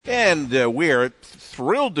And we're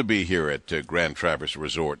thrilled to be here at Grand Traverse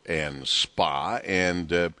Resort and Spa, and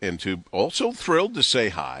to also thrilled to say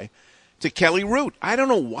hi to Kelly Root. I don't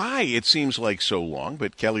know why it seems like so long,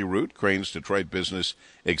 but Kelly Root, Crain's Detroit Business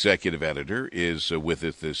Executive Editor, is with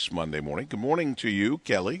us this Monday morning. Good morning to you,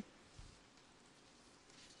 Kelly.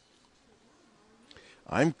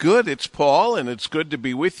 I'm good. It's Paul, and it's good to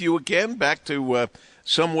be with you again, back to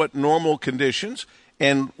somewhat normal conditions.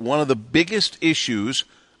 And one of the biggest issues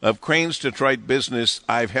of Crain's Detroit Business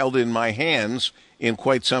I've held in my hands in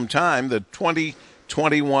quite some time, the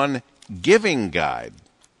 2021 Giving Guide.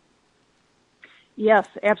 Yes,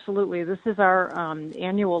 absolutely. This is our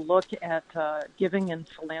annual look at giving and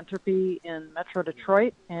philanthropy in Metro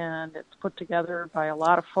Detroit, and it's put together by a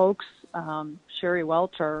lot of folks. Sherry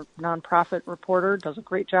Welch, our nonprofit reporter, does a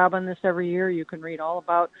great job on this every year. You can read all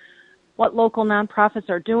about what local nonprofits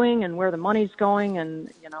are doing and where the money's going,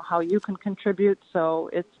 and how you can contribute. So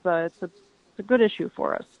it's a good issue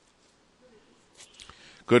for us.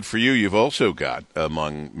 Good for you. You've also got,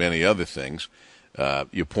 among many other things,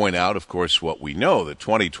 you point out, of course, what we know, that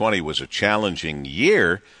 2020 was a challenging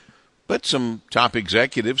year, but some top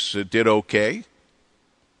executives did okay.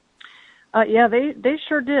 Yeah, they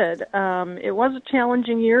sure did. It was a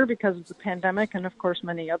challenging year because of the pandemic and, of course,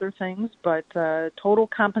 many other things, but total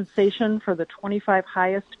compensation for the 25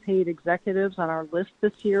 highest paid executives on our list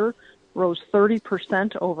this year rose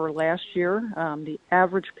 30% over last year. The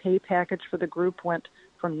average pay package for the group went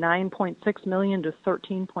from $9.6 million to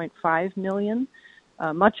 $13.5 million.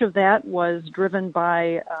 Much of that was driven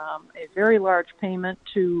by a very large payment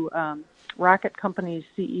to Rocket Company's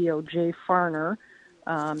CEO, Jay Farner.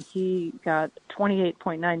 He got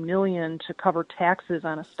 $28.9 million to cover taxes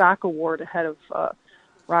on a stock award ahead of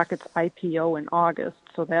Rocket's IPO in August,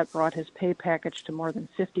 so that brought his pay package to more than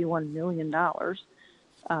 $51 million.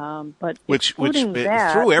 But which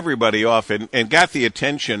that, threw everybody off and got the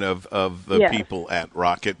attention of the yes. people at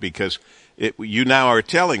Rocket, because you now are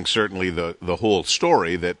telling certainly the whole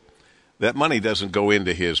story that money doesn't go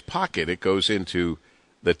into his pocket. It goes into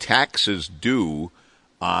the taxes due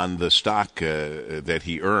on the stock that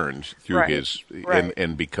he earned through right. Right.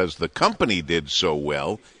 And because the company did so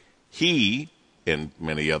well, he and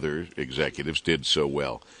many other executives did so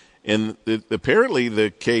well. And apparently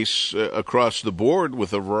the case across the board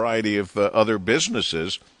with a variety of other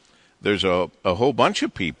businesses, there's a whole bunch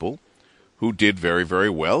of people who did very,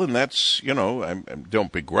 very well, and that's, I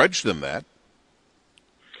don't begrudge them that.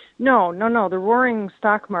 No. The roaring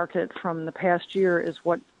stock market from the past year is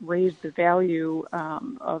what raised the value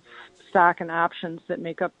of stock and options that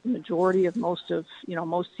make up the majority of most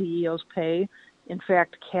CEOs' pay. In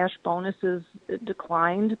fact, cash bonuses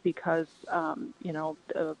declined because,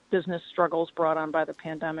 business struggles brought on by the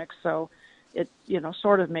pandemic. So it,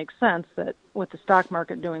 sort of makes sense that with the stock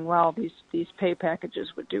market doing well, these pay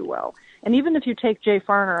packages would do well. And even if you take Jay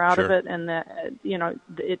Farner out Sure. of it, and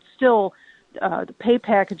it's still, the pay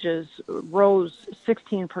packages rose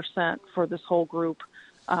 16% for this whole group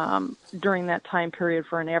during that time period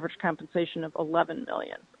for an average compensation of $11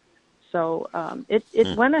 million. So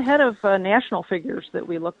it went ahead of national figures that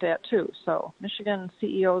we looked at too. So Michigan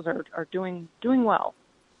CEOs are doing well.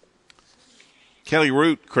 Kelly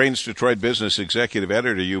Root, Crain's Detroit Business Executive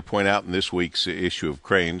Editor, you point out in this week's issue of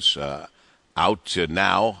Crain's, out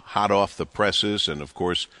now, hot off the presses, and of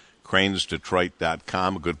course,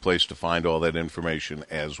 crainsdetroit.com, a good place to find all that information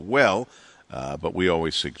as well. But we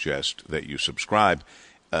always suggest that you subscribe.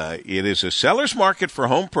 It is a seller's market for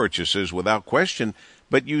home purchases without question,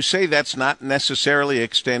 but you say that's not necessarily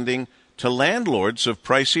extending to landlords of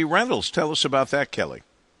pricey rentals. Tell us about that, Kelly.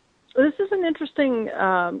 This is an interesting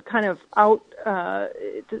kind of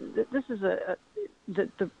this is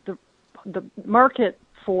the market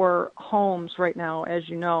for homes right now, as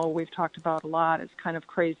you know, we've talked about a lot, is kind of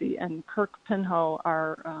crazy. And Kirk Pinho,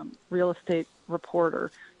 our real estate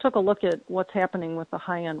reporter, took a look at what's happening with the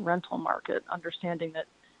high-end rental market, understanding that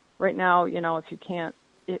right now, if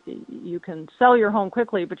you can sell your home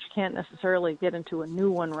quickly, but you can't necessarily get into a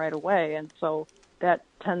new one right away. And so that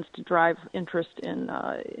tends to drive interest in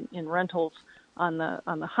rentals on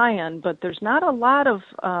the high end. But there's not a lot of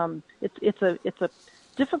it's a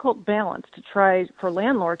difficult balance to try for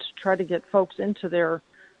landlords to try to get folks into their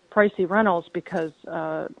pricey rentals, because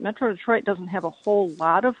Metro Detroit doesn't have a whole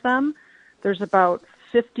lot of them. There's about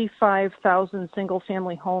 55,000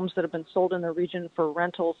 single-family homes that have been sold in the region for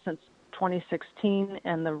rentals since 2016,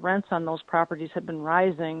 and the rents on those properties have been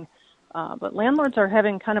rising. But landlords are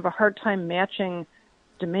having kind of a hard time matching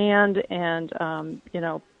demand and,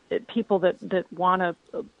 people that want to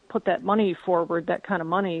put that money forward, that kind of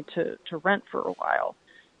money to rent for a while.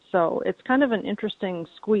 So it's kind of an interesting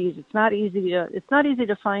squeeze. It's not easy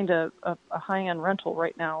to find a high-end rental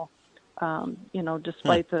right now,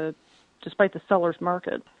 despite the seller's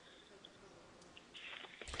market.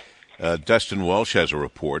 Dustin Walsh has a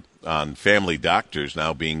report on family doctors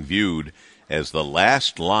now being viewed as the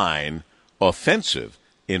last line offensive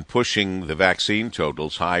in pushing the vaccine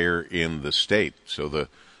totals higher in the state. So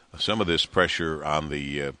some of this pressure on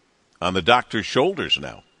the doctor's shoulders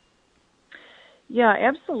now. Yeah,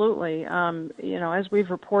 absolutely. As we've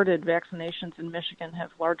reported, vaccinations in Michigan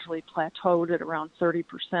have largely plateaued at around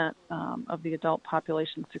 30% of the adult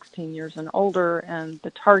population 16 years and older, and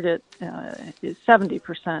the target is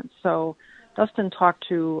 70%. So Dustin talked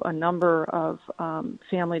to a number of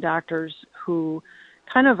family doctors who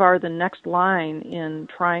kind of are the next line in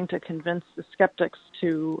trying to convince the skeptics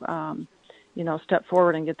to, step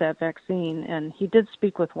forward and get that vaccine. And he did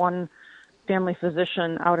speak with one family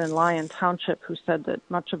physician out in Lyon Township who said that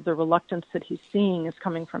much of the reluctance that he's seeing is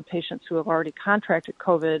coming from patients who have already contracted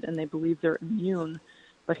COVID and they believe they're immune.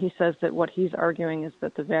 But he says that what he's arguing is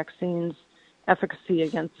that the vaccine's efficacy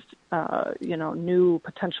against, new,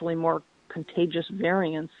 potentially more contagious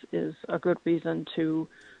variants is a good reason to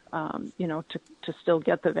still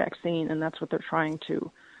get the vaccine, and that's what they're trying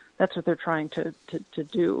to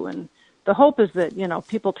do. And the hope is that,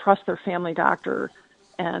 people trust their family doctor,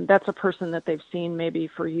 and that's a person that they've seen maybe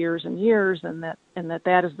for years and years, and that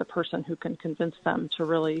is the person who can convince them to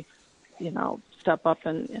really, step up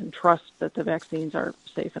and trust that the vaccines are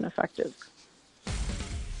safe and effective.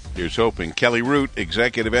 Here's hoping. Kelly Root,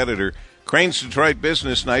 executive editor, Crain's Detroit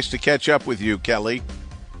Business. Nice to catch up with you, Kelly.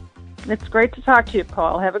 It's great to talk to you,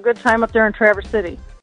 Paul. Have a good time up there in Traverse City.